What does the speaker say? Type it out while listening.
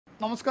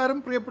നമസ്കാരം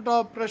പ്രിയപ്പെട്ട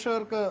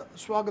പ്രേക്ഷകർക്ക്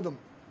സ്വാഗതം.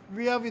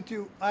 V are with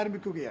you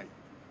ആരംഭിക്കുകയായി.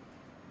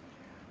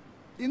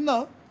 ഇന്ന്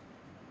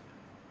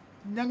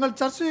ഞങ്ങൾ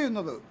ചർച്ച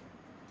ചെയ്യുന്നത്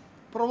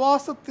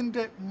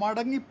പ്രവാസത്തിൻ്റെ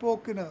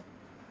മടങ്ങിപ്പോക്കിന്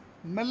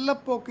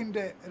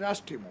മെല്ലപ്പോക്കിൻ്റെ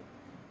രാഷ്ട്രീയമോ.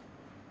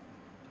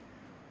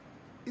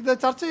 ഇത്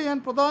ചർച്ച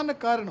ചെയ്യാൻ പ്രധാന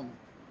കാരണം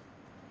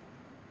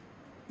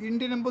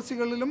ഇന്ത്യൻ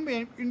എംബസികളിലും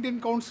ഇന്ത്യൻ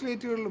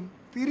കൗൺസിലേറ്റുകളിലും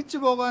തിരിച്ചു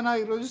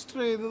പോകാനായി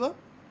രജിസ്റ്റർ ചെയ്തത്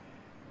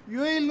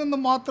യുഎഇയിൽ നിന്ന്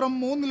മാത്രം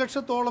 3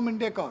 ലക്ഷത്തോളം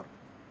ഇന്ത്യക്കാർ,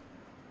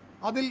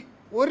 അതിൽ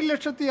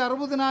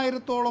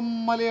 1,60,000-ഓളം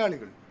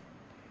മലയാളികൾ.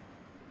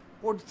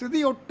 സ്ഥിതി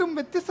ഒട്ടും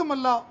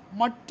വ്യത്യസ്തമല്ല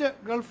മറ്റ്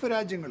ഗൾഫ്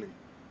രാജ്യങ്ങളിൽ.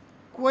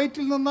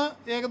 കുവൈറ്റിൽ നിന്ന്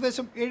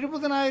ഏകദേശം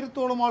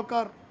 70,000-ഓളം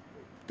ആൾക്കാർ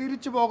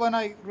തിരിച്ചു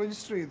പോകാനായി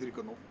രജിസ്റ്റർ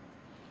ചെയ്തിരിക്കുന്നു.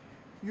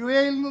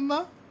 യുഎഇയിൽ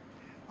നിന്ന്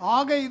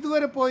ആകെ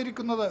ഇതുവരെ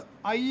പോയിരിക്കുന്നത്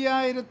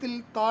 5,000-ൽ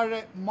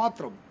താഴെ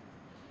മാത്രം.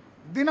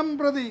 ദിനം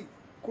പ്രതി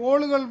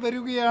കോളുകൾ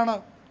വരികയാണ്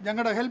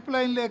ഞങ്ങളുടെ ഹെൽപ്പ്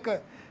ലൈനിലേക്ക്.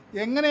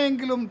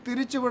 എങ്ങനെയെങ്കിലും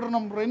തിരിച്ചു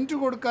വിടണം, റെൻറ്റ്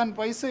കൊടുക്കാൻ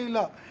പൈസയില്ല,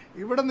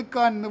 ഇവിടെ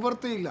നിൽക്കാൻ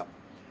നിവൃത്തിയില്ല.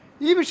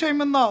 ഈ വിഷയം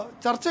ഇന്ന്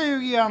ചർച്ച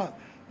ചെയ്യുകയാണ്.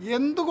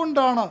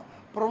 എന്തുകൊണ്ടാണ്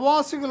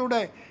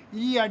പ്രവാസികളുടെ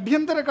ഈ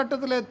അടിയന്തര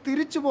ഘട്ടത്തിലെ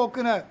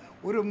തിരിച്ചുപോക്കിന്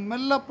ഒരു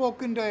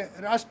മെല്ലപ്പോക്കിൻ്റെ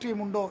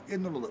രാഷ്ട്രീയമുണ്ടോ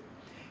എന്നുള്ളത്.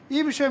 ഈ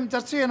വിഷയം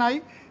ചർച്ച ചെയ്യാനായി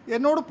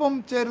എന്നോടൊപ്പം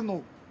ചേരുന്നു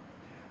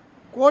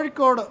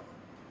കോഴിക്കോട്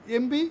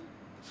MP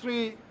ശ്രീ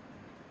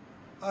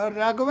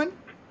രാഘവൻ,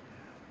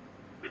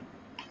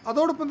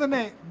 അതോടൊപ്പം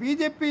തന്നെ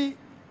BJP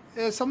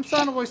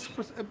സംസ്ഥാന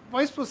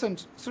vice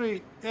president Shri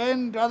AN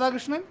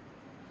Radhakrishnan,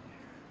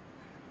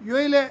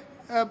 യുഎയിലെ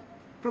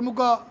പ്രമുഖ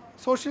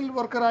social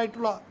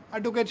വർക്കറായിട്ടുള്ള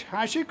advocate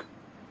Hashiq,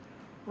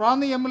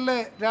 Ranni MLA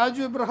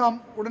Raju Abraham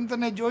ഉടൻ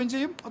തന്നെ ജോയിൻ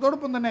ചെയ്യും.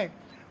 അതോടൊപ്പം തന്നെ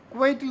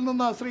കുവൈറ്റിൽ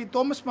നിന്ന് ശ്രീ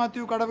തോമസ്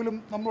മാത്യു കടവിലും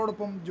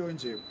നമ്മളോടൊപ്പം ജോയിൻ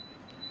ചെയ്യും.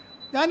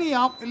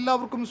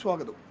 എല്ലാവർക്കും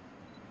സ്വാഗതം.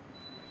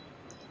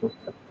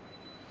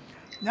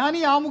 ഞാൻ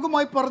ഈ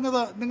ആമുഖമായി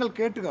പറഞ്ഞത് നിങ്ങൾ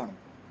കേട്ട് കാണും.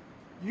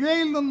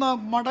 യുഎയിൽ നിന്ന്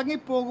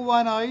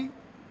മടങ്ങിപ്പോകുവാനായി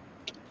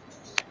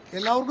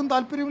എല്ലാവർക്കും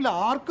താല്പര്യമില്ല,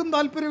 ആർക്കും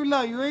താല്പര്യമില്ല.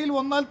 യുഎയിൽ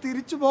വന്നാൽ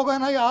തിരിച്ചു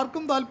പോകാനായി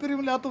ആർക്കും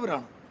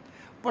താല്പര്യമില്ലാത്തവരാണ്.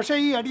 പക്ഷേ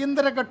ഈ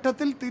അടിയന്തര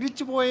ഘട്ടത്തിൽ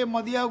തിരിച്ചു പോയേ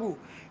മതിയാകൂ.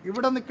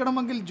 ഇവിടെ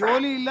നിൽക്കണമെങ്കിൽ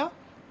ജോലിയില്ല,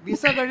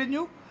 വിസ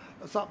കഴിഞ്ഞു,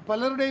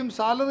 പലരുടെയും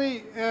സാലറി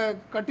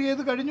കട്ട്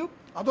ചെയ്ത് കഴിഞ്ഞു,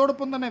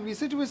 അതോടൊപ്പം തന്നെ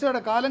വിസിറ്റ്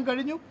വിസയുടെ കാലം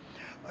കഴിഞ്ഞു.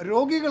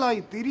 രോഗികളായി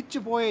തിരിച്ചു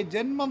പോയ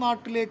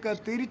ജന്മനാട്ടിലേക്ക്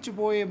തിരിച്ചു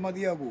പോയേ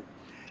മതിയാകൂ.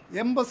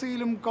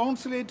 എംബസിയിലും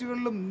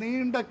കൗൺസിലേറ്റുകളിലും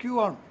നീണ്ട ക്യൂ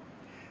ആണ്.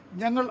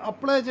 ഞങ്ങൾ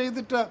അപ്ലൈ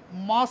ചെയ്തിട്ട്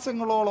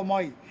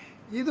മാസങ്ങളോളമായി.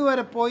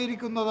 ഇതുവരെ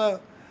പോയിരിക്കുന്നത്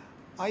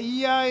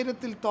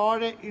 5,000-ൽ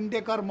താഴെ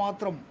ഇന്ത്യക്കാർ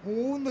മാത്രം.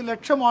 3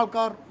 ലക്ഷം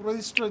ആൾക്കാർ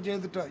രജിസ്റ്റർ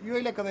ചെയ്തിട്ട്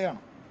യുഎയിലെ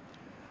കഥയാണ്.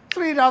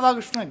 ശ്രീ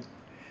രാധാകൃഷ്ണൻ,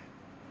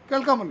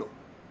 കേൾക്കാമല്ലോ?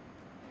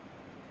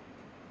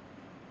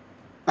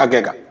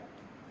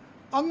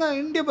 അങ്ങ്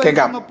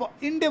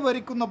ഇന്ത്യ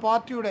ഭരിക്കുന്ന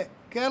പാർട്ടിയുടെ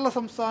കേരള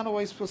സംസ്ഥാന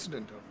വൈസ്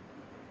പ്രസിഡന്റാണ്.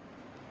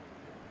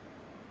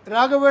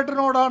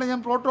 രാഘവേട്ടനോടാണ് ഞാൻ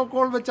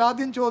പ്രോട്ടോകോൾ വെച്ച്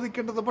ആദ്യം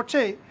ചോദിക്കേണ്ടത്.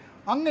 പക്ഷേ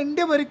അങ്ങ്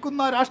ഇന്ത്യ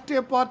ഭരിക്കുന്ന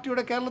രാഷ്ട്രീയ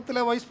പാർട്ടിയുടെ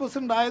കേരളത്തിലെ വൈസ്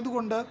പ്രസിഡന്റ്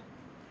ആയതുകൊണ്ട്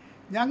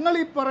ഞങ്ങൾ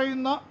ഈ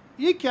പറയുന്ന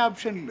ഈ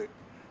ക്യാപ്ഷനിൽ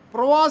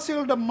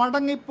പ്രവാസികളുടെ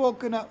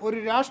മടങ്ങിപ്പോക്കിന് ഒരു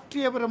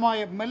രാഷ്ട്രീയപരമായ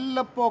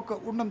മെല്ലപ്പോക്ക്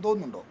ഉണ്ടെന്ന്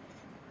തോന്നുന്നുണ്ടോ?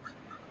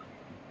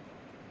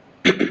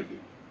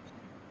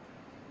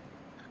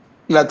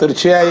 ഇല്ല,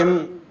 തീർച്ചയായും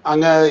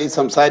അങ്ങ് ഈ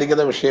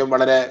സംസാരിക്കുന്ന വിഷയം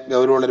വളരെ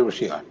ഗൗരവമുള്ളൊരു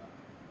വിഷയമാണ്.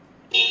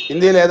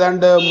 ഇന്ത്യയിൽ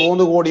ഏതാണ്ട്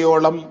 3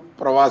 കോടിയോളം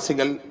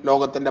പ്രവാസികൾ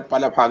ലോകത്തിൻ്റെ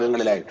പല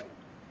ഭാഗങ്ങളിലായിട്ട്,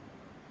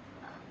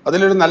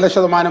 അതിലൊരു നല്ല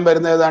ശതമാനം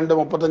വരുന്ന ഏതാണ്ട്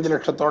 35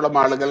 ലക്ഷത്തോളം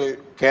ആളുകൾ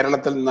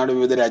കേരളത്തിൽ നിന്നാണ്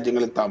വിവിധ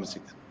രാജ്യങ്ങളിൽ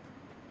താമസിക്കുന്നത്.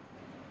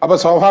 അപ്പോൾ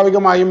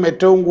സ്വാഭാവികമായും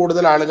ഏറ്റവും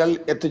കൂടുതൽ ആളുകൾ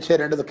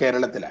എത്തിച്ചേരേണ്ടത്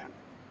കേരളത്തിലാണ്.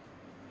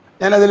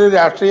 ഞാനതിലൊരു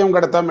രാഷ്ട്രീയം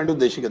കടത്താൻ വേണ്ടി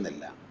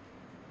ഉദ്ദേശിക്കുന്നില്ല.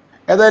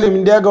 ഏതായാലും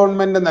ഇന്ത്യ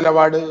ഗവൺമെൻറ്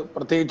നിലപാട്,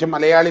 പ്രത്യേകിച്ച്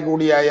മലയാളി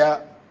കൂടിയായ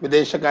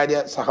വിദേശകാര്യ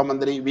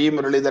സഹമന്ത്രി V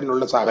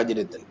മുരളീധരനുള്ള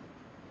സാഹചര്യത്തിൽ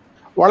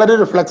വളരെ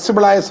ഒരു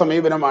ഫ്ലെക്സിബിളായ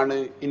സമീപനമാണ്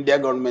ഇന്ത്യ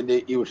ഗവൺമെൻറ്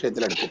ഈ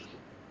വിഷയത്തിലെടുത്തത്.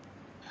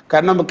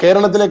 കാരണം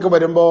കേരളത്തിലേക്ക്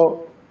വരുമ്പോൾ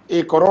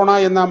ഈ കൊറോണ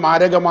എന്ന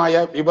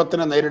മാരകമായ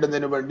വിപത്തിനെ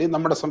നേരിടുന്നതിന് വേണ്ടി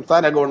നമ്മുടെ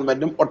സംസ്ഥാന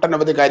ഗവൺമെൻറ്റും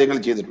ഒട്ടനവധി കാര്യങ്ങൾ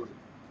ചെയ്തിട്ടുണ്ട്.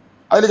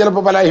 അതിൽ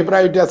ചിലപ്പോൾ പല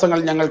അഭിപ്രായ വ്യത്യാസങ്ങൾ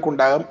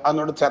ഞങ്ങൾക്കുണ്ടാകും.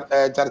 അതിനോട്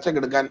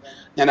ചർച്ചക്കെടുക്കാൻ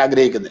ഞാൻ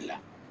ആഗ്രഹിക്കുന്നില്ല.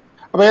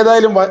 അപ്പോൾ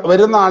ഏതായാലും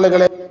വരുന്ന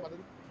ആളുകളെ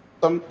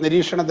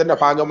നിരീക്ഷണത്തിൻ്റെ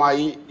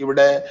ഭാഗമായി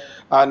ഇവിടെ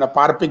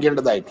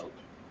പാർപ്പിക്കേണ്ടതായിട്ടുണ്ട്.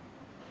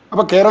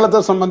 അപ്പോൾ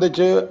കേരളത്തെ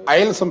സംബന്ധിച്ച്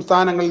അയൽ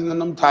സംസ്ഥാനങ്ങളിൽ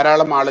നിന്നും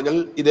ധാരാളം ആളുകൾ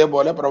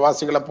ഇതേപോലെ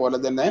പ്രവാസികളെ പോലെ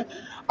തന്നെ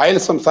അയൽ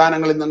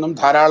സംസ്ഥാനങ്ങളിൽ നിന്നും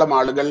ധാരാളം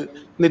ആളുകൾ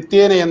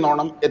നിത്യേന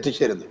എന്നോണം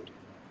എത്തിച്ചേരുന്നുണ്ട്.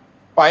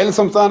 അപ്പോൾ അയൽ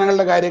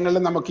സംസ്ഥാനങ്ങളുടെ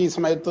കാര്യങ്ങളിൽ നമുക്ക് ഈ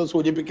സമയത്ത്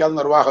സൂചിപ്പിക്കാതെ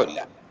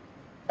നിർവാഹമില്ല.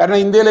 കാരണം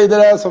ഇന്ത്യയിലെ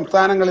ഇതര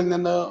സംസ്ഥാനങ്ങളിൽ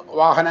നിന്ന്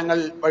വാഹനങ്ങൾ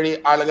വഴി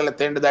ആളുകൾ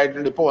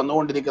എത്തേണ്ടതായിട്ടുണ്ട്. ഇപ്പോൾ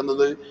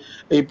വന്നുകൊണ്ടിരിക്കുന്നത്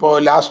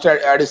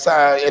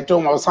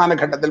ഏറ്റവും അവസാന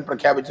ഘട്ടത്തിൽ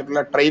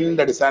പ്രഖ്യാപിച്ചിട്ടുള്ള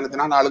ട്രെയിനിൻ്റെ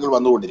അടിസ്ഥാനത്തിലാണ് ആളുകൾ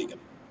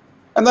വന്നുകൊണ്ടിരിക്കുന്നത്.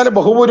 എന്നാൽ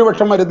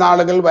ബഹുഭൂരിപക്ഷം വരുന്ന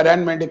ആളുകൾ വരാൻ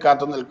വേണ്ടി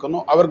കാത്തു നിൽക്കുന്നു.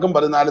 അവർക്കും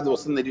 14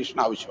 ദിവസം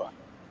നിരീക്ഷണം ആവശ്യമാണ്.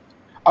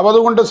 അപ്പോൾ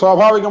അതുകൊണ്ട്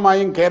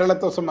സ്വാഭാവികമായും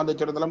കേരളത്തെ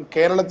സംബന്ധിച്ചിടത്തോളം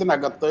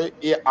കേരളത്തിനകത്ത്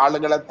ഈ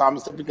ആളുകളെ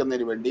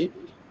താമസിപ്പിക്കുന്നതിന് വേണ്ടി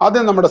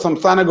ആദ്യം നമ്മുടെ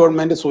സംസ്ഥാന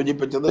ഗവൺമെൻറ്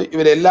സൂചിപ്പിച്ചത്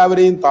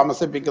ഇവരെല്ലാവരെയും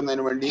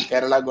താമസിപ്പിക്കുന്നതിന് വേണ്ടി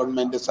കേരള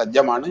ഗവൺമെൻറ്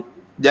സജ്ജമാണ്,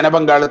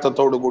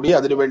 ജനപങ്കാളിത്തത്തോടുകൂടി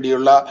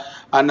അതിനുവേണ്ടിയുള്ള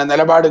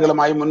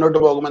നിലപാടുകളുമായി മുന്നോട്ട്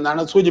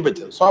പോകുമെന്നാണ്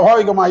സൂചിപ്പിച്ചത്.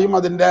 സ്വാഭാവികമായും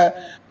അതിൻ്റെ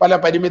പല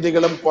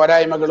പരിമിതികളും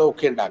പോരായ്മകളും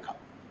ഒക്കെ ഉണ്ടാക്കാം.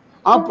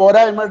 ആ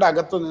പോരായ്മയുടെ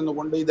അകത്തു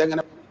നിന്നുകൊണ്ട്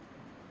ഇതെങ്ങനെ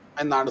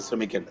എന്നാണ്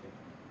ശ്രമിക്കേണ്ടത്.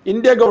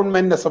 ഇന്ത്യ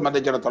ഗവൺമെന്റിനെ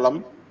സംബന്ധിച്ചിടത്തോളം,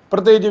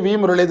 പ്രത്യേകിച്ച് വി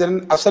മുരളീധരൻ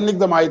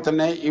അസന്നിഗ്ധമായി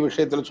തന്നെ ഈ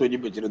വിഷയത്തിൽ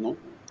സൂചിപ്പിച്ചിരുന്നു,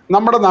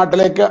 നമ്മുടെ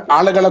നാട്ടിലേക്ക്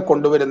ആളുകളെ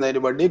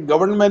കൊണ്ടുവരുന്നതിന് വേണ്ടി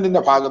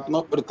ഗവൺമെന്റിന്റെ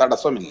ഭാഗത്തുനിന്ന് ഒരു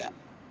തടസ്സമില്ല.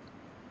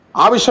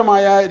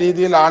 ആവശ്യമായ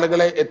രീതിയിൽ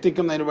ആളുകളെ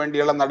എത്തിക്കുന്നതിന്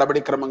വേണ്ടിയുള്ള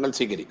നടപടിക്രമങ്ങൾ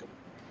സ്വീകരിക്കും.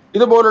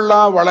 ഇതുപോലുള്ള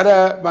വളരെ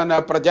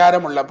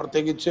പ്രചാരമുള്ള,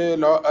 പ്രത്യേകിച്ച്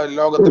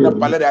ലോകത്തിന്റെ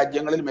പല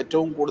രാജ്യങ്ങളിലും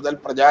ഏറ്റവും കൂടുതൽ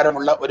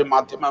പ്രചാരമുള്ള ഒരു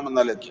മാധ്യമം എന്ന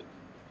നിലയ്ക്ക്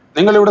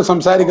നിങ്ങളിവിടെ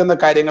സംസാരിക്കുന്ന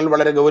കാര്യങ്ങൾ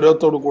വളരെ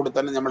ഗൗരവത്തോടു കൂടി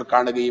തന്നെ നമ്മൾ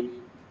കാണുകയും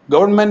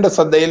ഗവൺമെന്റ്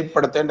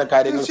ശ്രദ്ധയിൽപ്പെടുത്തേണ്ട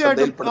കാര്യങ്ങൾ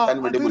ശ്രദ്ധയിൽപ്പെടുത്താൻ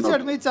വേണ്ടി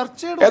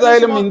മുന്നോട്ട്.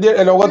 ഏതായാലും ഇന്ത്യ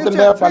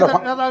ലോകത്തിന്റെ പല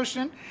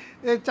രാധാകൃഷ്ണൻ,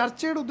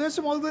 ചർച്ചയുടെ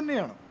ഉദ്ദേശം അത്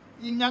തന്നെയാണ്.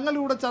 ഈ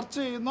ഞങ്ങളിവിടെ ചർച്ച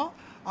ചെയ്യുന്ന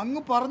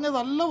അങ്ങ്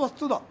പറഞ്ഞതല്ല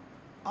വസ്തുത.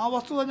 ആ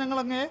വസ്തുത ഞങ്ങൾ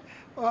അങ്ങേ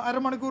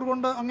അരമണിക്കൂർ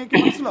കൊണ്ട് അങ്ങേക്ക്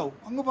മനസ്സിലാവും.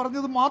 അങ്ങ്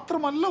പറഞ്ഞത്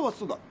മാത്രമല്ല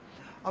വസ്തുത.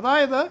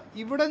 അതായത്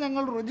ഇവിടെ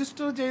ഞങ്ങൾ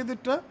രജിസ്റ്റർ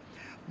ചെയ്തിട്ട്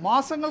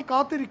മാസങ്ങൾ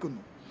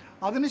കാത്തിരിക്കുന്നു.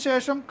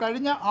 അതിനുശേഷം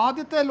കഴിഞ്ഞ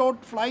ആദ്യത്തെ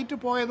ലോട്ട് ഫ്ലൈറ്റ്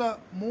പോയത്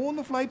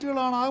 3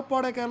 ഫ്ലൈറ്റുകളാണ്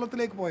ആകപ്പാടെ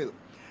കേരളത്തിലേക്ക് പോയത്.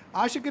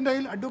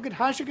 അഡ്വക്കേറ്റ്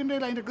ഹാഷിക്കിൻ്റെ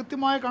അതിൻ്റെ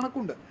കൃത്യമായ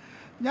കണക്കുണ്ട്.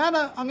 ഞാൻ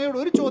അങ്ങയോട്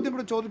ഒരു ചോദ്യം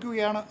കൂടെ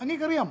ചോദിക്കുകയാണ്.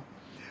 അങ്ങേക്കറിയാം,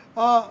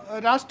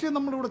 രാഷ്ട്രീയം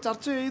നമ്മളിവിടെ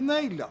ചർച്ച ചെയ്യുന്നേ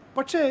ഇല്ല.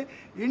 പക്ഷേ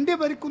ഇന്ത്യ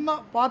ഭരിക്കുന്ന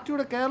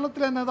പാർട്ടിയുടെ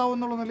കേരളത്തിലെ നേതാവ്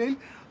എന്നുള്ള നിലയിൽ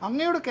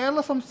അങ്ങയുടെ കേരള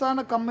സംസ്ഥാന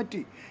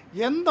കമ്മിറ്റി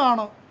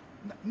എന്താണ്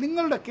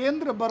നിങ്ങളുടെ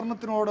കേന്ദ്ര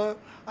ഭരണത്തിനോട്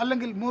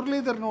അല്ലെങ്കിൽ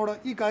മുരളീധരനോട്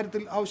ഈ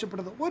കാര്യത്തിൽ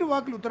ആവശ്യപ്പെട്ടത്? ഒരു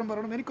വാക്കിൽ ഉത്തരം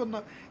പറയണം. എനിക്കൊന്ന്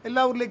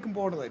എല്ലാവരിലേക്കും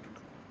പോകേണ്ടതായിട്ടുണ്ട്.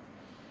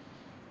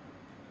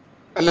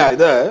 അല്ല,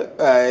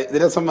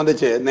 ഇതിനെ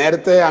സംബന്ധിച്ച്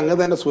നേരത്തെ അങ്ങ്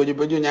തന്നെ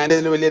സൂചിപ്പിച്ചു,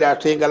 ഞാനിതിൽ വലിയ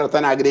രാഷ്ട്രീയം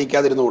കലർത്താൻ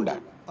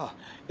ആഗ്രഹിക്കാതിരുന്നുകൊണ്ടാണ്.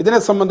 ഇതിനെ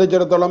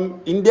സംബന്ധിച്ചിടത്തോളം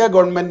ഇന്ത്യ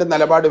ഗവൺമെന്റ്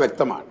നിലപാട്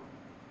വ്യക്തമാണ്.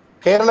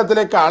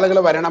 കേരളത്തിലേക്ക് ആളുകൾ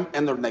വരണം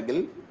എന്നുണ്ടെങ്കിൽ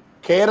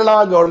കേരള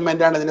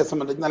ഗവൺമെന്റാണ് ഇതിനെ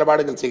സംബന്ധിച്ച്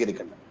നിലപാടുകൾ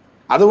സ്വീകരിക്കേണ്ടത്.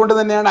 അതുകൊണ്ട്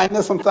തന്നെയാണ്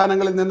അന്യ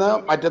സംസ്ഥാനങ്ങളിൽ നിന്ന്,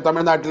 മറ്റ്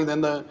തമിഴ്നാട്ടിൽ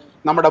നിന്ന്,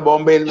 നമ്മുടെ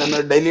ബോംബെയിൽ നിന്ന്,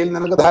 ഡൽഹിയിൽ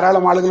നിന്നൊക്കെ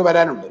ധാരാളം ആളുകൾ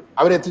വരാനുണ്ട്.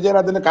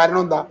 അവരെത്തിച്ചേരാത്തതിന്റെ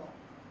കാരണം എന്താ?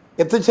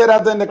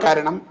 എത്തിച്ചേരാത്തതിന്റെ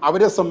കാരണം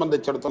അവരെ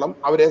സംബന്ധിച്ചിടത്തോളം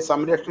അവരെ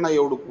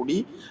സംരക്ഷണയോടുകൂടി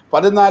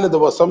 14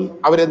 ദിവസം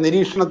അവരെ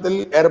നിരീക്ഷണത്തിൽ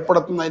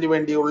ഏർപ്പെടുത്തുന്നതിന്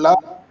വേണ്ടിയുള്ള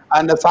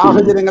അതിന്റെ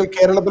സാഹചര്യങ്ങൾ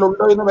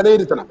കേരളത്തിലുണ്ടോ എന്ന്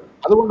വിലയിരുത്തണം.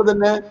 അതുകൊണ്ട്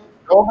തന്നെ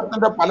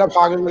ലോകത്തിന്റെ പല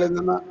ഭാഗങ്ങളിൽ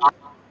നിന്ന്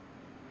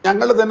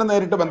ഞങ്ങൾ തന്നെ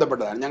നേരിട്ട്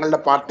ബന്ധപ്പെട്ടതാണ്. ഞങ്ങളുടെ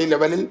പാർട്ടി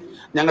ലെവലിൽ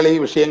ഞങ്ങൾ ഈ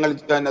വിഷയങ്ങൾ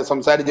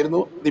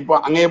സംസാരിച്ചിരുന്നു. ഇപ്പോൾ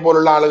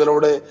അങ്ങേപോലുള്ള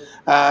ആളുകളോട്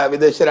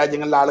വിദേശ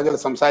രാജ്യങ്ങളിലെ ആളുകൾ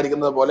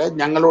സംസാരിക്കുന്നത് പോലെ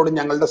ഞങ്ങളോട്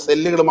ഞങ്ങളുടെ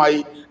സെല്ലുകളുമായി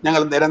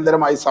ഞങ്ങൾ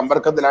നിരന്തരമായി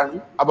സമ്പർക്കത്തിലാണ്.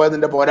 അപ്പോൾ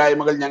അതിൻ്റെ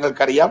പോരായ്മകൾ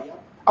ഞങ്ങൾക്കറിയാം.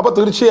 അപ്പോൾ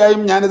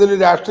തീർച്ചയായും ഞാനിതിൽ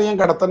രാഷ്ട്രീയം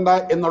കടത്തണ്ട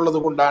എന്നുള്ളത്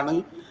കൊണ്ടാണ്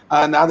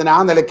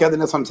ആ നിലയ്ക്ക്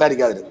അതിനെ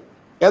സംസാരിക്കാതിരുന്നത്.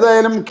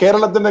 ഏതായാലും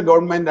കേരളത്തിന്റെ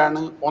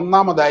ഗവൺമെന്റാണ്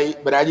ഒന്നാമതായി,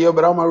 രാജീവ്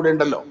അബ്രഹാം അവിടെ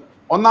ഉണ്ടല്ലോ,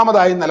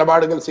 ഒന്നാമതായി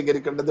നിലപാടുകൾ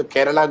സ്വീകരിക്കേണ്ടത്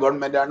കേരള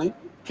ഗവൺമെന്റാണ്.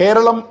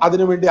 കേരളം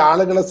അതിനുവേണ്ടി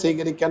ആളുകളെ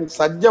സ്വീകരിക്കാൻ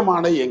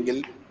സജ്ജമാണ് എങ്കിൽ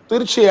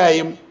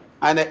തീർച്ചയായും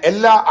അതിന്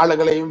എല്ലാ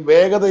ആളുകളെയും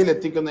വേഗതയിൽ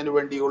എത്തിക്കുന്നതിന്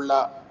വേണ്ടിയുള്ള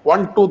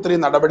 1, 2, 3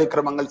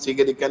 നടപടിക്രമങ്ങൾ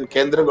സ്വീകരിക്കാൻ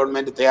കേന്ദ്ര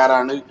ഗവൺമെന്റ്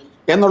തയ്യാറാണ്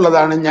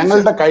എന്നുള്ളതാണ്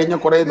ഞങ്ങളുടെ കഴിഞ്ഞ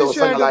കുറെ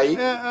ദിവസങ്ങളായി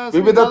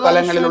വിവിധ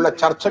തലങ്ങളിലുള്ള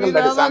ചർച്ചകളുടെ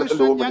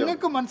അടിസ്ഥാനത്തിൽ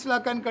ഞങ്ങൾക്ക്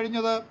മനസ്സിലാക്കാൻ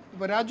കഴിഞ്ഞത്.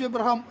 രാജു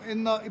എബ്രഹാം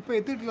ഇന്ന് ഇപ്പോൾ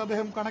എത്തിയിട്ടില്ല,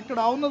 അദ്ദേഹം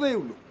കണക്റ്റഡ് ആവുന്നതേ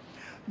ഉള്ളൂ.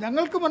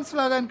 ഞങ്ങൾക്ക്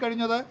മനസ്സിലാക്കാൻ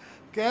കഴിഞ്ഞത്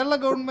കേരള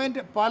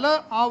ഗവൺമെൻറ് പല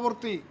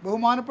ആവർത്തി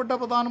ബഹുമാനപ്പെട്ട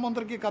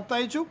പ്രധാനമന്ത്രിക്ക്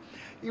കത്തയച്ചു.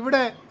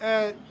 ഇവിടെ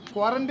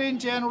ക്വാറന്റൈൻ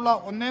ചെയ്യാനുള്ള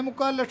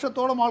 1.25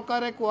 ലക്ഷത്തോളം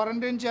ആൾക്കാരെ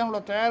ക്വാറന്റൈൻ ചെയ്യാനുള്ള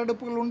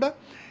തയ്യാറെടുപ്പുകളുണ്ട്.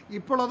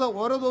 ഇപ്പോൾ അത്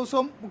ഓരോ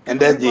ദിവസവും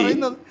മുഖ്യമന്ത്രി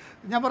പറയുന്നത്,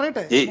 ഞാൻ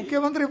പറയട്ടെ,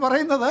 മുഖ്യമന്ത്രി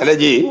പറയുന്നത്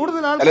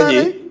കൂടുതൽ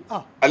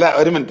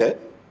ആൾക്കാരെ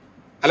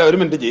ഒരു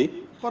മിനിറ്റ് ജി,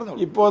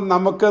 ഇപ്പോൾ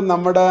നമുക്ക്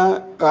നമ്മുടെ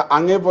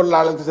അങ്ങേപോലുള്ള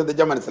ആളുകൾ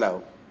ശ്രദ്ധിച്ചാൽ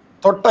മനസ്സിലാവും.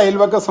 തൊട്ട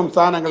അയൽവക്ക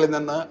സംസ്ഥാനങ്ങളിൽ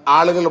നിന്ന്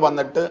ആളുകൾ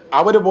വന്നിട്ട്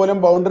അവർ പോലും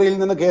ബൗണ്ടറിയിൽ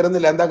നിന്ന്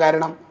കയറുന്നില്ല. എന്താ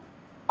കാരണം?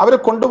 അവരെ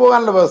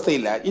കൊണ്ടുപോകാനുള്ള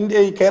വ്യവസ്ഥയില്ല.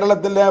 ഈ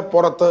കേരളത്തിലെ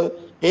പുറത്ത്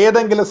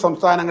ഏതെങ്കിലും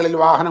സംസ്ഥാനങ്ങളിൽ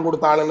വാഹനം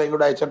കൊടുത്ത ആളുകളെ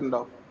ഇങ്ങോട്ട്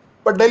അയച്ചിട്ടുണ്ടോ?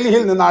 ഇപ്പൊ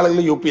ഡൽഹിയിൽ നിന്ന് ആളുകൾ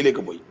യു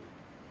പിയിലേക്ക് പോയി.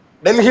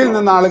 ഡൽഹിയിൽ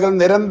നിന്ന് ആളുകൾ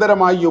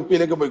നിരന്തരമായി യു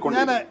പിയിലേക്ക്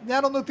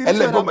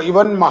പോയിക്കൊണ്ടിരിക്കും.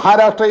 ഇവൻ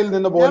മഹാരാഷ്ട്രയിൽ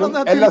നിന്ന് പോലും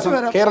എല്ലാ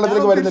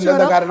കേരളത്തിലേക്ക് വരുന്നില്ല.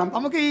 എന്താ കാരണം?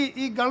 നമുക്ക്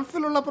ഈ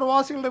ഗൾഫിലുള്ള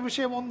പ്രവാസികളുടെ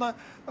വിഷയം ഒന്ന്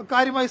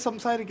കാര്യമായി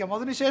സംസാരിക്കാം.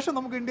 അതിനുശേഷം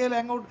നമുക്ക് ഇന്ത്യയിലെ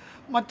അങ്ങോട്ട്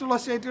മറ്റുള്ള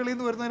സ്റ്റേറ്റുകളിൽ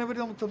നിന്ന് വരുന്നതിനെ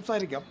പറ്റി നമുക്ക്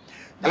സംസാരിക്കാം.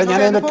 അല്ല, ഞാൻ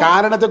അതിന്റെ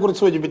കാരണത്തെ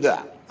കുറിച്ച്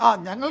സൂചിപ്പിച്ചതാണ്.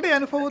 ഞങ്ങളുടെ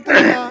അനുഭവത്തിൽ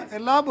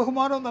എല്ലാ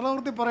ബഹുമാനവും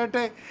നിലനിർത്തി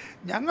പറയട്ടെ,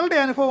 ഞങ്ങളുടെ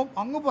അനുഭവം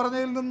അങ്ങ്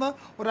പറഞ്ഞതിൽ നിന്ന്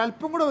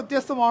ഒരല്പം കൂടെ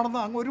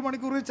വ്യത്യസ്തമാണെന്ന് അങ്ങ് 1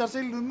 മണിക്കൂർ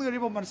ചർച്ചയിൽ നിന്ന്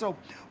കഴിയുമ്പോൾ മനസ്സിലാവും.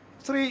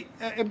 ശ്രീ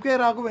MK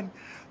രാഘവൻ,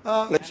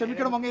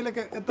 ക്ഷമിക്കണം,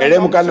 അങ്ങയിലേക്ക്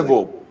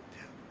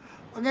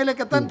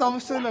എത്താൻ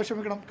താമസിച്ചതില്ല,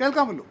 ക്ഷമിക്കണം.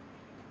 കേൾക്കാമല്ലോ?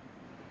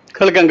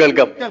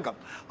 കേൾക്കാം.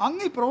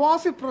 അങ്ങ് ഈ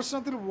പ്രവാസി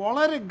പ്രശ്നത്തിൽ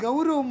വളരെ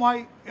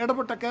ഗൗരവമായി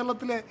ഇടപെട്ട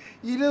കേരളത്തിലെ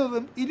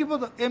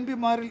 20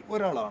 MP-മാരിൽ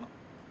ഒരാളാണ്.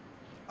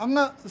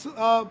 അങ്ങ്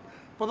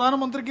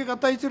പ്രധാനമന്ത്രിക്ക്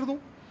കത്തയച്ചിരുന്നു.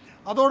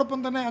 അതോടൊപ്പം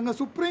തന്നെ അങ്ങ്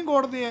സുപ്രീം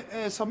കോടതിയെ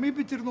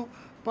സമീപിച്ചിരുന്നു.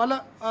 പല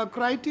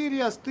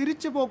ക്രൈറ്റീരിയാസ്,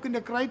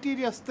 തിരിച്ചുപോക്കിൻ്റെ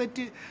ക്രൈറ്റീരിയാസ്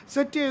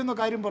സെറ്റ് ചെയ്യുന്ന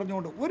കാര്യം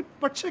പറഞ്ഞുകൊണ്ട്. ഒരു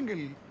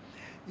പക്ഷെങ്കിൽ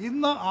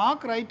ഇന്ന് ആ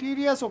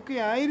ക്രൈറ്റീരിയാസ് ഒക്കെ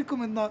ആയിരിക്കും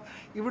ഇന്ന്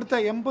ഇവിടുത്തെ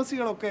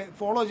എംബസികളൊക്കെ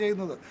ഫോളോ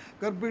ചെയ്യുന്നത്.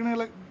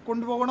 ഗർഭിണികളെ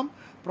കൊണ്ടുപോകണം,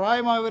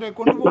 പ്രായമായവരെ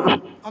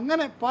കൊണ്ടുപോകണം,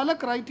 അങ്ങനെ പല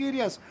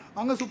ക്രൈറ്റീരിയാസ്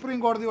അങ്ങ് സുപ്രീം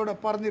കോടതിയോട്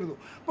പറഞ്ഞിരുന്നു.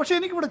 പക്ഷേ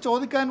എനിക്കിവിടെ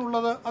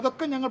ചോദിക്കാനുള്ളത്,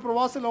 അതൊക്കെ ഞങ്ങൾ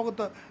പ്രവാസ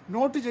ലോകത്ത്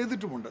നോട്ട്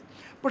ചെയ്തിട്ടുമുണ്ട്.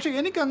 പക്ഷേ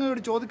എനിക്ക്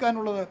അങ്ങയോട്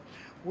ചോദിക്കാനുള്ളത്,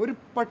 ഒരു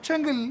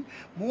പക്ഷെങ്കിൽ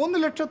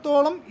 3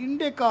 ലക്ഷത്തോളം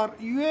ഇന്ത്യക്കാർ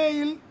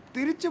UAE-യിൽ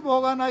തിരിച്ചു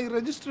പോകാനായി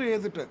രജിസ്റ്റർ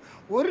ചെയ്തിട്ട്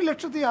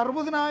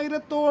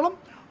 1,60,000-ഓളം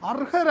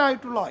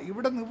അർഹരായിട്ടുള്ള,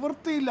 ഇവിടെ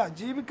നിവൃത്തിയില്ല,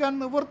 ജീവിക്കാൻ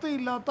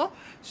നിവൃത്തിയില്ലാത്ത,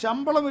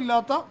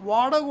 ശമ്പളമില്ലാത്ത,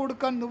 വാടക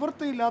കൊടുക്കാൻ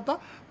നിവൃത്തിയില്ലാത്ത,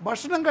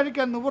 ഭക്ഷണം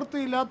കഴിക്കാൻ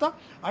നിവൃത്തിയില്ലാത്ത,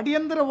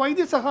 അടിയന്തര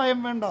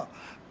വൈദ്യസഹായം വേണ്ട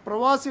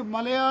പ്രവാസി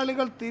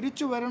മലയാളികൾ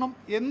തിരിച്ചു വരണം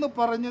എന്ന്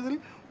പറഞ്ഞതിൽ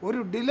ഒരു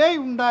ഡിലേ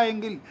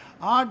ഉണ്ടായെങ്കിൽ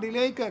ആ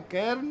ഡിലേക്ക്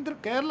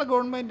കേരള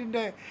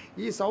ഗവൺമെൻറ്റിൻ്റെ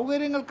ഈ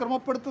സൗകര്യങ്ങൾ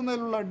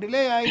ക്രമപ്പെടുത്തുന്നതിലുള്ള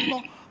ഡിലേ ആയിരുന്നോ,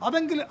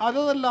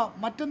 അതല്ല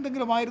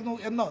മറ്റെന്തെങ്കിലും ആയിരുന്നു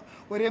എന്ന്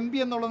ഒരു MP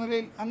എന്നുള്ള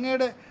നിലയിൽ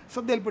അങ്ങയുടെ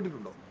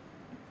ശ്രദ്ധയിൽപ്പെട്ടിട്ടുണ്ടോ?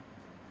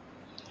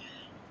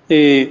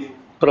 ഈ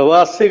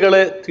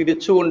പ്രവാസികളെ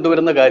തിരിച്ചു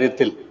കൊണ്ടുവരുന്ന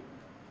കാര്യത്തിൽ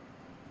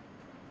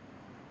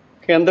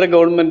കേന്ദ്ര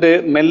ഗവൺമെന്റ്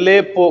മെല്ലെ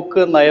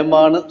പോക്ക്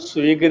നയമാണ്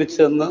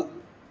സ്വീകരിച്ചതെന്ന്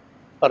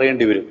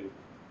പറയേണ്ടി വരും.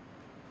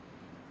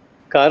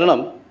 കാരണം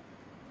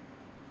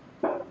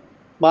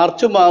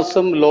മാർച്ച്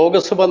മാസം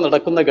ലോകസഭ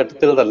നടക്കുന്ന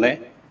ഘട്ടത്തിൽ തന്നെ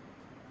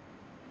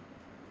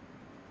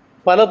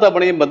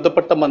പലതവണയും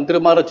ബന്ധപ്പെട്ട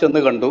മന്ത്രിമാരെ ചെന്ന്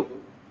കണ്ടു.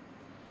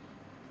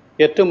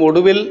 ഏറ്റവും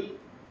ഒടുവിൽ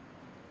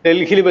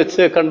ഡൽഹിയിൽ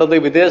വെച്ച് കണ്ടത്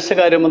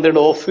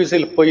വിദേശകാര്യമന്ത്രിയുടെ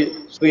ഓഫീസിൽ പോയി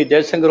ശ്രീ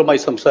ജയശങ്കറുമായി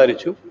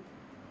സംസാരിച്ചു.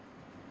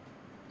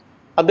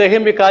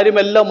 അദ്ദേഹം ഈ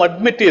കാര്യമെല്ലാം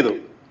അഡ്മിറ്റ് ചെയ്തു.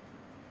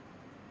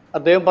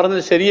 അദ്ദേഹം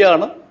പറഞ്ഞത്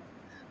ശരിയാണ്,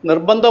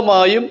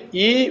 നിർബന്ധമായും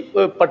ഈ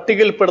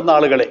പട്ടികയിൽപ്പെടുന്ന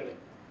ആളുകളെ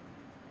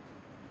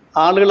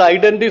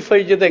ഐഡന്റിഫൈ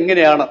ചെയ്ത്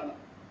എങ്ങനെയാണ്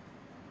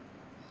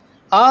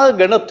ആ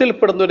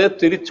ഗണത്തിൽപ്പെടുന്നവരെ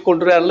തിരിച്ചു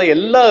കൊണ്ടുവരാനുള്ള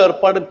എല്ലാ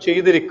ഏർപ്പാടും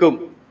ചെയ്തിരിക്കും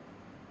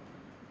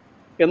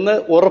എന്ന്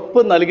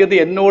ഉറപ്പ് നൽകിയത്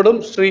എന്നോടും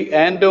ശ്രീ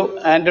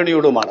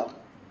ആന്റണിയോടുമാണ്.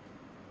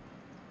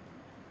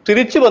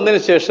 തിരിച്ചു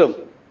വന്നതിന് ശേഷം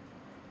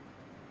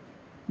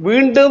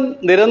വീണ്ടും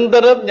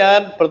നിരന്തരം ഞാൻ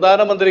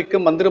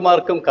പ്രധാനമന്ത്രിക്കും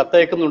മന്ത്രിമാർക്കും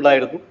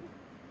കത്തയക്കുന്നുണ്ടായിരുന്നു,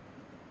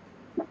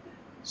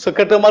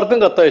 സെക്രട്ടറിമാർക്കും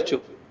കത്തയച്ചു.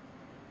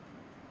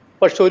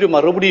 പക്ഷെ ഒരു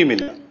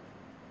മറുപടിയുമില്ല.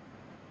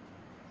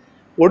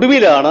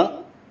 ഒടുവിലാണ്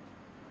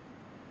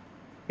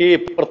ഈ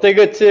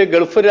പ്രത്യേകിച്ച്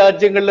ഗൾഫ്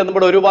രാജ്യങ്ങളിലെ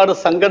നമ്മുടെ ഒരുപാട്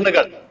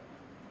സംഘടനകൾ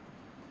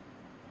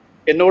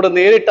എന്നോട്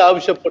നേരിട്ട്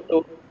ആവശ്യപ്പെട്ടു,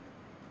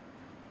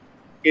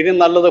 ഇനി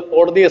നല്ലത്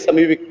കോടതിയെ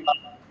സമീപിക്കണം,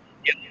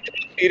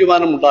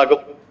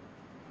 തീരുമാനമുണ്ടാകും.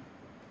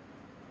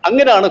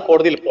 അങ്ങനെയാണ്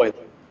കോടതിയിൽ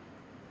പോയത്.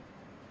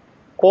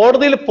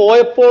 കോടതിയിൽ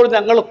പോയപ്പോൾ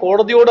ഞങ്ങൾ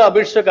കോടതിയോട്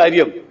അപേക്ഷിച്ച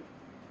കാര്യം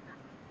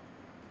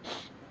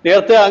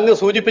നേരത്തെ അങ്ങ്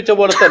സൂചിപ്പിച്ച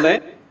പോലെ തന്നെ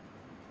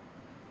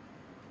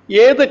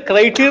ഏത്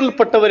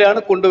ക്രൈറ്റീരിയയിൽപ്പെട്ടവരാണ്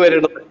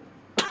കൊണ്ടുവരേണ്ടത്.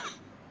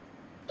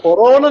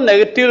 കൊറോണ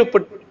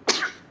നെഗറ്റീവിൽപ്പെട്ട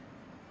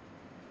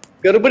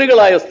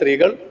ഗർഭിണികളായ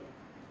സ്ത്രീകൾ,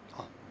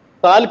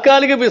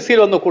 താൽക്കാലിക വിസയിൽ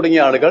വന്ന്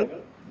കുടുങ്ങിയ ആളുകൾ,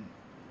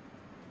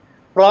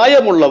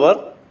 പ്രായമുള്ളവർ,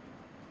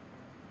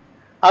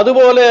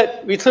 അതുപോലെ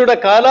വിസയുടെ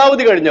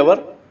കാലാവധി കഴിഞ്ഞവർ,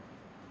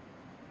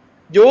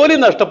 ജോലി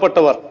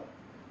നഷ്ടപ്പെട്ടവർ,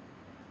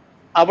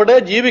 അവിടെ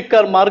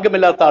ജീവിക്കാൻ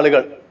മാർഗമില്ലാത്ത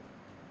ആളുകൾ.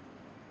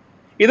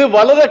 ഇത്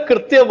വളരെ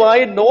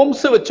കൃത്യമായി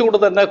നോംസ് വെച്ചുകൊണ്ട്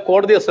തന്നെ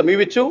കോടതിയെ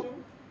സമീപിച്ചു.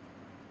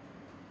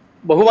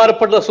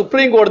 ബഹുമാനപ്പെട്ട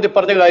സുപ്രീം കോടതി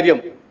പറഞ്ഞ കാര്യം,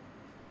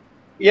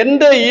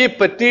 എന്റെ ഈ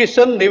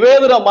പെറ്റീഷൻ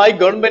നിവേദനമായി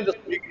ഗവൺമെന്റ്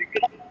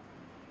സ്വീകരിക്കണം,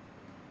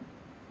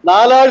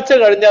 4 ആഴ്ച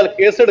കഴിഞ്ഞാൽ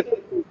കേസെടുക്കും,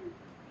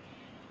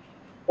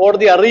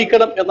 കോടതി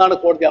അറിയിക്കണം എന്നാണ്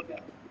കോടതി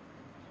അറിയിച്ചത്.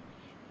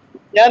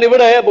 ഞാൻ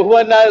ഇവിടെ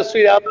ബഹുമാനായ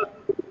ശ്രീ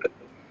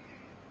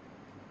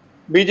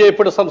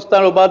BJPയുടെ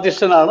സംസ്ഥാന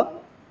ഉപാധ്യക്ഷനാണ്,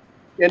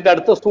 എൻ്റെ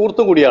അടുത്ത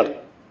സുഹൃത്തും കൂടിയാണ്.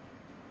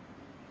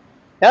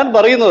 ഞാൻ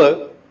പറയുന്നത്,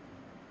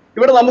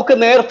 ഇവിടെ നമുക്ക്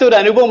നേരത്തെ ഒരു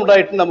അനുഭവം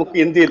ഉണ്ടായിട്ടുണ്ട്. നമുക്ക്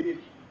ഇന്ത്യയിൽ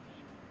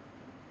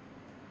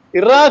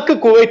ഇറാഖ്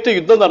കുവൈറ്റ്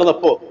യുദ്ധം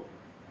നടന്നപ്പോ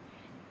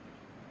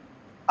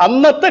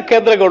അന്നത്തെ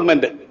കേന്ദ്ര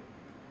ഗവൺമെന്റ്,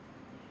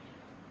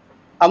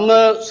 അന്ന്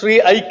ശ്രീ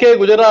IK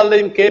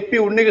ഗുജറാളിനെയും KP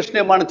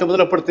ഉണ്ണികൃഷ്ണനെയുമാണ്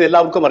ചുമതലപ്പെടുത്തിയത്,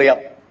 എല്ലാവർക്കും അറിയാം.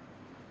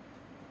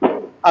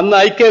 അന്ന്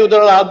IK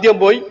ഗുജറാൾ ആദ്യം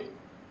പോയി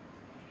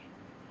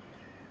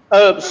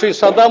ശ്രീ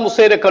സദ്ദാം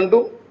ഹുസൈനെ കണ്ടു.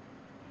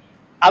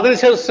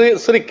 അതിനുശേഷം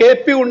ശ്രീ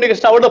KP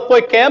ഉണ്ണികൃഷ്ണൻ അവിടെ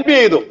പോയി ക്യാമ്പ്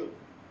ചെയ്തു.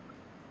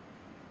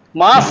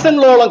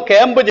 മാസങ്ങളോളം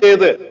ക്യാമ്പ്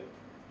ചെയ്ത്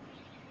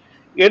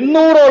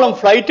 800ഓളം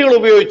ഫ്ലൈറ്റുകൾ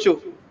ഉപയോഗിച്ചു,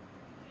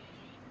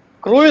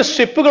 ക്രൂയിസ്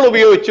ഷിപ്പുകൾ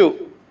ഉപയോഗിച്ചു.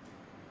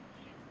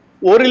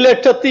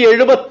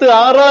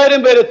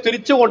 1,76,000 പേരെ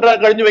തിരിച്ചു കൊണ്ടുവരാൻ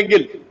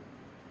കഴിഞ്ഞുവെങ്കിൽ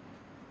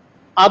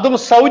അതും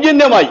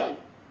സൗജന്യമായി.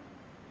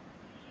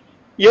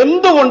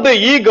 എന്തുകൊണ്ട്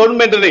ഈ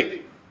ഗവൺമെന്റിന്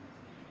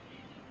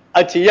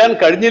അത് ചെയ്യാൻ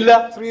കഴിഞ്ഞില്ല?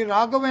 ശ്രീ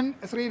രാഘവൻ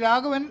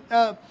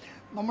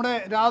നമ്മുടെ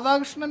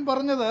രാധാകൃഷ്ണൻ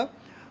പറഞ്ഞത്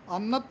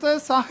അന്നത്തെ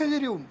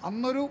സാഹചര്യവും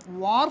അന്നൊരു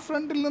വാർ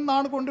ഫ്രണ്ടിൽ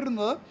നിന്നാണ്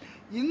കൊണ്ടിരുന്നത്.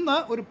 ഇന്ന്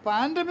ഒരു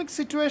പാൻഡമിക്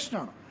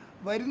സിറ്റുവേഷനാണ്.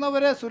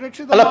 വരുന്നവരെ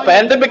സുരക്ഷിതമായി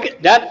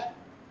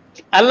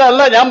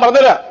ഞാൻ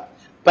പറഞ്ഞുതരാം.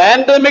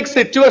 പാൻഡമിക്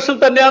സിറ്റുവേഷൻ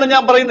തന്നെയാണ്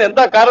ഞാൻ പറയുന്നത്.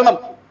 എന്താ കാരണം?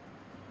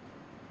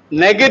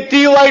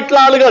 നെഗറ്റീവായിട്ടുള്ള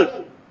ആളുകൾ,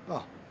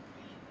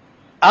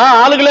 ആ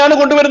ആളുകളെയാണ്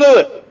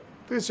കൊണ്ടുവരുന്നത്.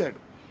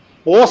 തീർച്ചയായിട്ടും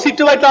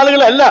പോസിറ്റീവായിട്ടുള്ള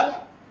ആളുകളല്ല.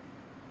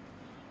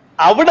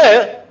 അവിടെ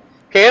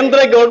കേന്ദ്ര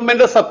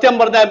ഗവൺമെന്റ് സത്യം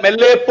പറഞ്ഞാൽ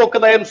മെല്ലെപ്പോക്ക്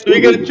നയം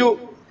സ്വീകരിച്ചു.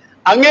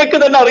 അങ്ങേക്ക്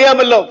തന്നെ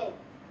അറിയാമല്ലോ,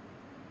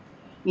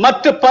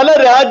 മറ്റ് പല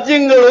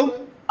രാജ്യങ്ങളും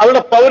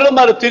അവരുടെ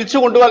പൗരന്മാരെ തിരിച്ചു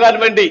കൊണ്ടുപോകാൻ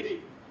വേണ്ടി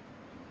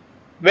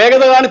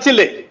വേഗത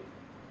കാണിച്ചില്ലേ?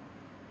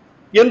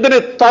 എന്തിന്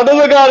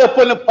തടവുകാരെ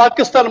പോലും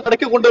പാകിസ്ഥാൻ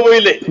മടക്കി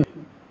കൊണ്ടുപോയില്ലേ?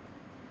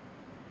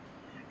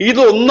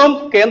 ഇതൊന്നും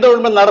കേന്ദ്ര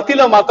ഗവൺമെന്റ്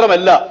നടത്തിയില്ല.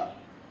 മാത്രമല്ല,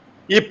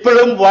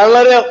 ഇപ്പോഴും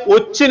വളരെ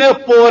ഒച്ചിനെ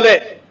പോലെ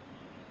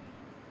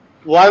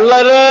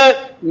വളരെ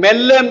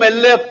മെല്ലെ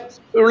മെല്ലെ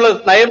ഉള്ള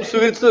നയം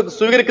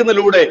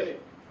സ്വീകരിക്കുന്നതിലൂടെ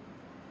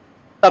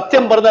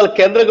സത്യം പറഞ്ഞാൽ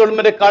കേന്ദ്ര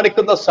ഗവൺമെന്റ്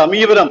കാണിക്കുന്ന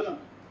സമീപനം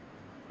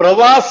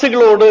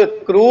പ്രവാസികളോട്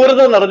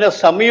ക്രൂരത നിറഞ്ഞ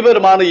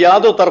സമീപനമാണ്,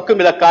 യാതൊരു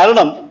തർക്കമില്ല.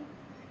 കാരണം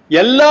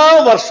എല്ലാ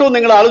വർഷവും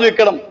നിങ്ങൾ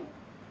ആലോചിക്കണം,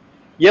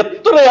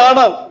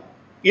 എത്രയാണ്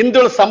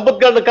ഇന്ത്യയുടെ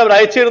സമ്പദ്ഘടനക്ക് അവർ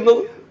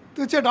അയച്ചിരുന്നത്.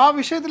 തീർച്ചയായിട്ടും ആ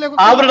വിഷയത്തിലേക്ക്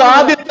അവരുടെ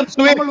ആദ്യത്തെ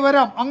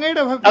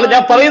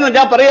ഞാൻ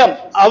പറയാം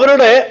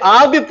അവരുടെ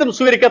ആദ്യത്തെ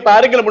സ്വീകരിക്കാത്ത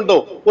ആരെങ്കിലും ഉണ്ടോ?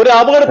 ഒരു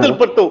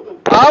അപകടത്തിൽപ്പെട്ടു,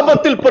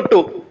 ആപത്തിൽപ്പെട്ടു,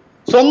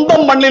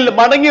 സ്വന്തം മണ്ണിൽ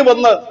മടങ്ങി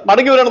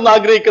വരണമെന്ന്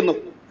ആഗ്രഹിക്കുന്നു,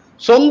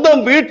 സ്വന്തം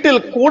വീട്ടിൽ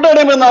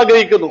കൂടണമെന്ന്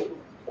ആഗ്രഹിക്കുന്നു,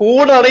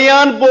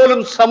 കൂടണയാൻ പോലും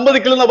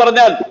സമ്മതിക്കില്ലെന്ന്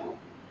പറഞ്ഞാൽ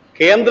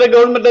കേന്ദ്ര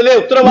ഗവൺമെന്റ് അല്ലേ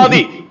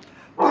ഉത്തരവാദി?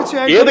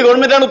 ഏത്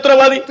ഗവൺമെന്റാണ്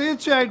ഉത്തരവാദി?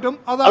 തീർച്ചയായിട്ടും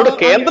അവിടെ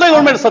കേന്ദ്ര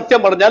ഗവൺമെന്റ് സത്യം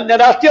പറഞ്ഞാൽ, ഞാൻ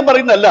രാഷ്ട്രീയം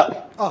പറയുന്നതല്ല,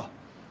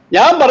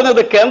 ഞാൻ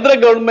പറഞ്ഞത് കേന്ദ്ര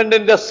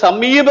ഗവൺമെന്റിന്റെ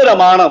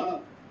സമീപനമാണ്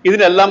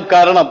ഇതിനെല്ലാം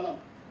കാരണം.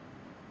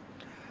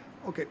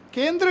 ഓക്കെ,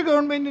 കേന്ദ്ര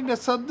ഗവൺമെന്റിന്റെ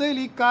ശ്രദ്ധയിൽ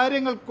ഈ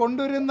കാര്യങ്ങൾ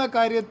കൊണ്ടുവരുന്ന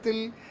കാര്യത്തിൽ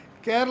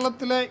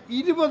കേരളത്തിലെ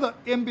 20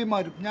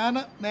 എംപിമാരും, ഞാൻ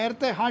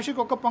നേരത്തെ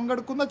ഹാഷിക്കൊക്കെ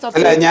പങ്കെടുക്കുന്ന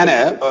ചർച്ച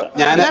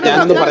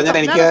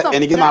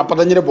എനിക്ക്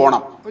 45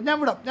 പോണം, ഞാൻ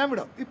വിടാം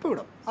ഇപ്പൊ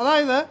വിടാം.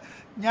 അതായത്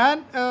ഞാൻ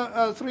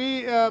ശ്രീ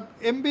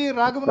എം കെ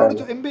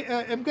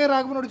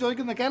രാഘവനോട്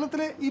ചോദിക്കുന്ന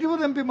കേരളത്തിലെ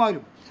 20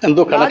 എംപിമാരും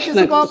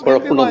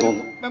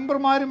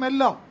മെമ്പർമാരും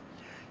എല്ലാം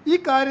ഈ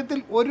കാര്യത്തിൽ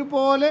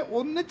ഒരുപോലെ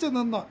ഒന്നിച്ചു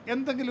നിന്ന്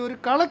എന്തെങ്കിലും ഒരു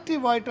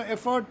കളക്റ്റീവായിട്ട്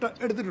എഫേർട്ട്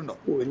എടുത്തിട്ടുണ്ടോ?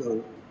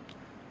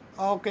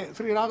 ഓക്കെ,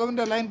 ശ്രീ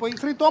രാഘവന്റെ ലൈൻ പോയി.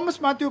 ശ്രീ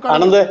തോമസ് മാത്യു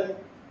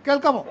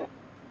കേൾക്കാമോ?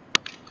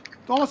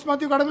 തോമസ്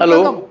മാത്യു കടവിൽ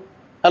കേൾക്കാമോ?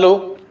 ഹലോ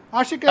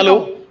ആഷിഖ് കേൾക്കാമോ?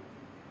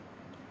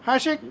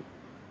 ഹാഷിഖ്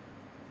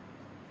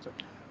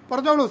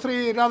പറഞ്ഞോളൂ. ശ്രീ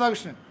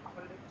രാധാകൃഷ്ണൻ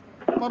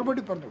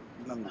മറുപടി പറഞ്ഞോളൂ.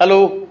 ഹലോ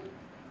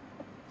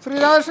ശ്രീ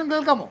രാധാകൃഷ്ണൻ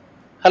കേൾക്കാമോ?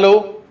 ഹലോ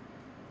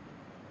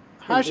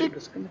ഹാഷിഖ്,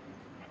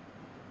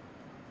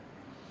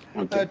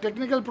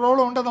 ടെക്നിക്കൽ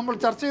പ്രോബ്ലം ഉണ്ട്. നമ്മൾ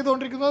ചർച്ച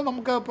ചെയ്തുകൊണ്ടിരിക്കുന്നത്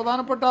നമുക്ക്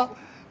പ്രധാനപ്പെട്ട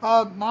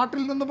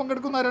നാട്ടിൽ നിന്ന്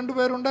പങ്കെടുക്കുന്ന 2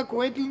 പേരുണ്ട്,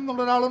 കുവൈറ്റിൽ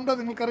നിന്നുള്ള ഒരാളുണ്ട്.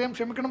 നിങ്ങൾക്കറിയാം,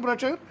 ക്ഷമിക്കണം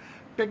പ്രേക്ഷകർ,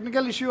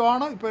 ടെക്നിക്കൽ ഇഷ്യൂ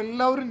ആണ്. ഇപ്പോൾ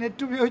എല്ലാവരും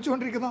നെറ്റ്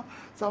ഉപയോഗിച്ചുകൊണ്ടിരിക്കുന്ന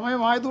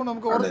സമയമായതുകൊണ്ട്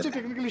നമുക്ക് കുറച്ച്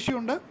ടെക്നിക്കൽ ഇഷ്യൂ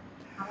ഉണ്ട്.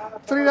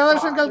 ശ്രീ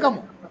രാധാകൃഷ്ണൻ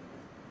കേൾക്കാമോ?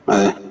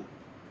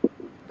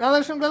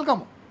 രാധാകൃഷ്ണൻ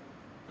കേൾക്കാമോ?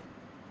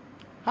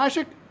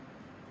 ഹാഷിഖ്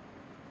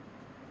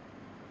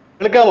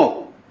കേൾക്കാമോ?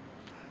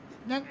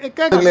 ഞാൻ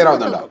കേൾക്കാം. ശ്രീ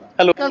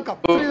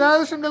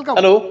രാധാകൃഷ്ണൻ കേൾക്കാം?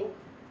 ഹലോ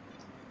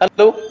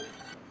ഹലോ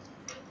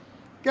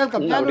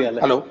കേൾക്കാം.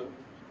 ഹലോ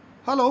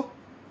ഹലോ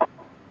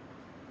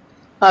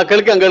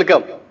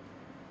കേൾക്കാം.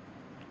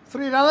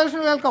 ശ്രീ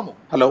രാധാകൃഷ്ണൻ കേൾക്കാമോ?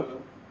 ഹലോ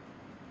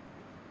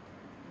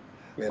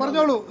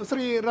പറഞ്ഞോളൂ.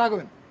 ശ്രീ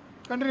രാഘവൻ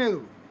കണ്ടിന്യൂ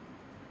ചെയ്തോളൂ.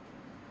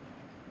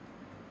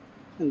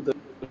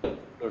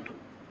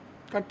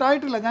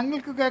 കട്ടായിട്ടില്ല,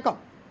 ഞങ്ങൾക്ക് കേൾക്കാം,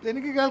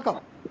 എനിക്ക് കേൾക്കാം.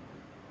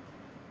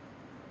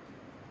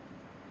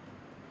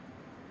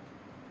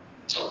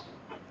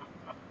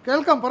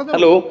 പറഞ്ഞു.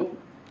 ഹലോ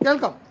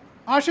കേൾക്കാം.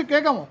 ആഷിഖ്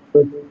കേൾക്കാമോ?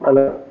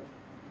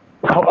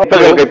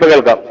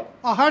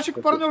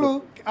 ഹാഷിഖ് പറഞ്ഞോളൂ.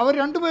 അവർ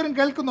 2 പേരും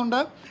കേൾക്കുന്നുണ്ട്.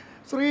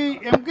 ശ്രീ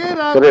എം കെ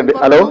രാഘവൻ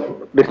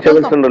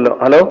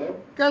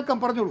കേൾക്കാം,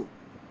 പറഞ്ഞോളൂ.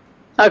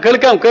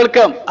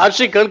 കേൾക്കാം.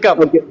 ആഷിഖ് കേൾക്കാം,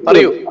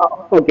 പറയൂ.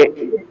 ഓക്കെ,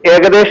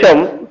 ഏകദേശം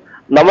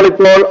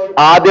നമ്മളിപ്പോൾ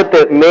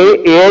ആദ്യത്തെ മെയ്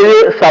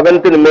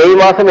 7 മെയ്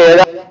മാസം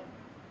 7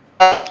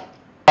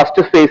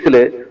 ഫസ്റ്റ്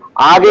ഫേസില്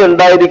ആകെ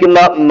ഉണ്ടായിരിക്കുന്ന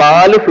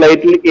 4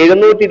 ഫ്ലൈറ്റിൽ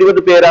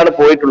 720 പേരാണ്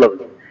പോയിട്ടുള്ളത്.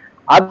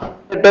 അത്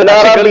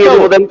 16 തീയതി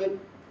മുതൽ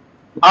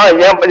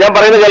ഞാൻ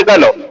പറയുന്നത്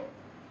കേൾക്കാമല്ലോ?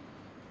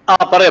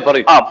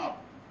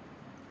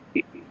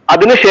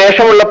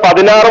 അതിനുശേഷമുള്ള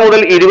 16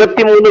 മുതൽ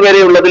 23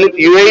 വരെയുള്ളതിൽ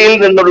UAE-യിൽ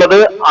നിന്നുള്ളത്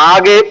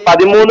ആകെ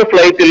 13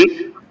 ഫ്ലൈറ്റിൽ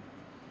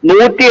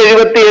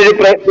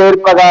 177 പേർ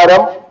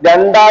പ്രകാരം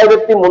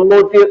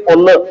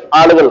 2301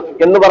 ആളുകൾ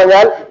എന്ന്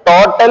പറഞ്ഞാൽ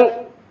ടോട്ടൽ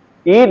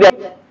ഈ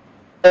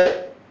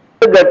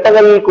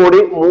ഘട്ടങ്ങളിൽ കൂടി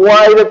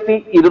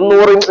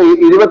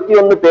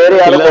 3221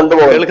 പേരെയാണ്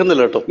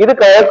കൊണ്ടുപോകുന്നത്. ഇത്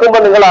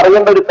കേൾക്കുമ്പോൾ നിങ്ങൾ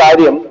അറിയേണ്ട ഒരു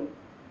കാര്യം,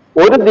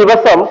 ഒരു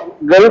ദിവസം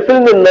ഗൾഫിൽ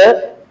നിന്ന്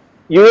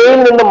UAE-യിൽ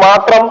നിന്ന്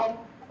മാത്രം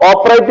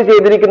ഓപ്പറേറ്റ്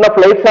ചെയ്തിരിക്കുന്ന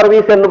ഫ്ലൈറ്റ്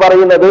സർവീസ് എന്ന്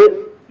പറയുന്നത്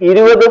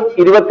 20ഉം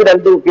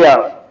 22ഉം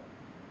ഒക്കെയാണ്.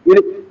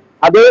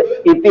 അത്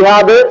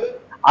ഇത്തിഹാദ്,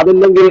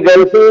 അതല്ലെങ്കിൽ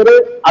ഗൾഫ് എയർ,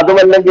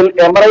 അതുമല്ലെങ്കിൽ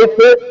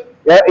എമിറേറ്റ്സ്,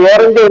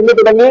 എയർ ഇന്ത്യ എന്ന്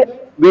തുടങ്ങി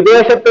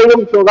വിദേശത്തെയും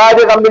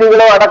സ്വകാര്യ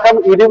കമ്പനികളും അടക്കം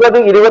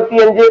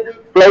 20-25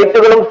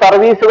 ഫ്ലൈറ്റുകളും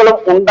സർവീസുകളും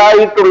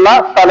ഉണ്ടായിട്ടുള്ള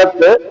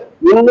സ്ഥലത്ത്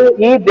ഇന്ന്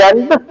ഈ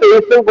 2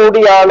 സ്പേസും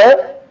കൂടിയാണ്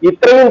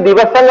ഇത്രയും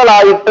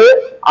ദിവസങ്ങളായിട്ട്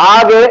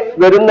ആകെ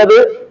വരുന്നത്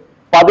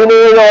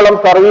 17ഓളം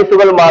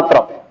സർവീസുകൾ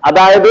മാത്രം.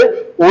 അതായത്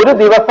ഒരു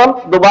ദിവസം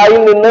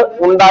ദുബായിൽ നിന്ന്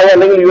ഉണ്ടായ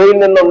അല്ലെങ്കിൽ UAE-യിൽ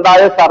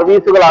നിന്നുണ്ടായ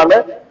സർവീസുകളാണ്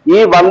ഈ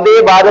വന്ദേ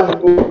ഭാരത്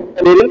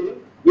പേരിൽ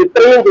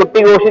ഇത്രയും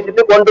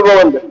കൊട്ടിഘോഷിച്ചിട്ട്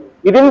കൊണ്ടുപോകുന്നത്.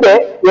 ഇതിന്റെ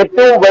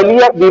ഏറ്റവും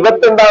വലിയ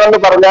വിപത്ത് എന്താണെന്ന്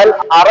പറഞ്ഞാൽ,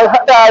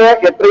 അർഹരായ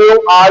എത്രയോ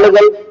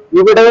ആളുകൾ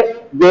ഇവിടെ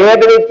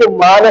വേദനിച്ച്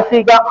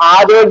മാനസിക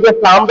ആരോഗ്യ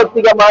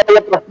സാമ്പത്തികമായ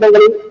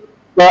പ്രശ്നങ്ങളിൽ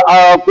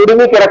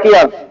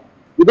കുടുങ്ങിക്കിടക്കുകയാണ്.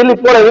 ഇതിൽ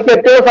ഇപ്പോൾ എനിക്ക്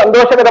ഏറ്റവും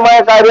സന്തോഷകരമായ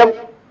കാര്യം,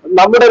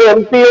 നമ്മുടെ ഒരു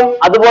MP-യും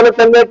അതുപോലെ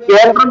തന്നെ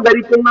കേന്ദ്രം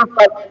ഭരിക്കുന്ന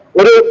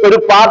ഒരു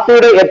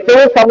പാർട്ടിയുടെ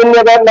ഏറ്റവും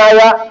സമന്വയനായ,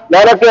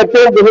 ഞാനൊക്കെ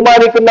ഏറ്റവും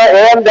ബഹുമാനിക്കുന്ന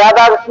AM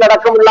രാധാകൃഷ്ണൻ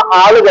അടക്കമുള്ള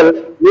ആളുകൾ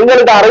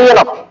നിങ്ങളിത്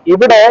അറിയണം.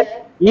 ഇവിടെ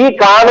ഈ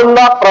കാണുന്ന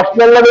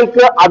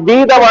പ്രശ്നങ്ങൾക്ക്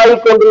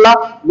അതീതമായിക്കൊണ്ടുള്ള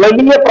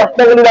വലിയ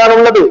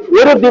പ്രശ്നങ്ങളിലാണുള്ളത്.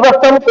 ഒരു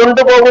ദിവസം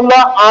കൊണ്ടുപോകുന്ന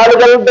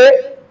ആളുകളുടെ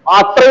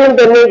അത്രയും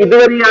തന്നെ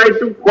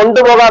ഇതുവരെയായിട്ടും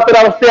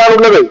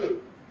കൊണ്ടുപോകാത്തൊരവസ്ഥയാണുള്ളത്.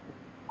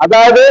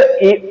 അതായത്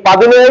ഈ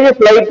 17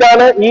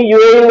 ഫ്ലൈറ്റാണ് ഈ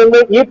UAE നിന്ന്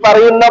ഈ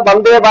പറയുന്ന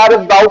വന്ദേ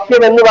ഭാരത്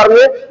ദൗത്യം എന്ന്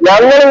പറഞ്ഞ്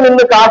ഞങ്ങളിൽ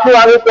നിന്ന് കാശ്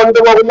വാങ്ങി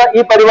കൊണ്ടുപോകുന്ന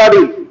ഈ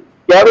പരിപാടിയിൽ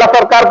കേരള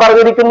സർക്കാർ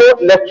പറഞ്ഞിരിക്കുന്നു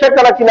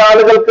ലക്ഷക്കണക്കിന്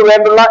ആളുകൾക്ക്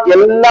വേണ്ടുള്ള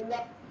എല്ലാ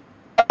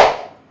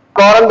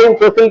ക്വാറന്റൈൻ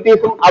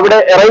ഫെസിലിറ്റീസും അവിടെ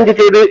അറേഞ്ച്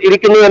ചെയ്ത്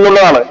ഇരിക്കുന്നു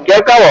എന്നുള്ളതാണ്.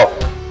 കേൾക്കാവോ?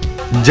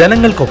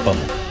 ജനങ്ങൾക്കൊപ്പം,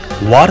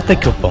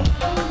 വാർത്തയ്ക്കൊപ്പം,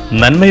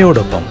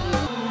 നന്മയോടൊപ്പം.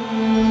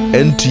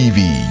 NTV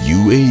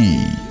UAE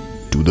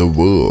to the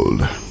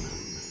world.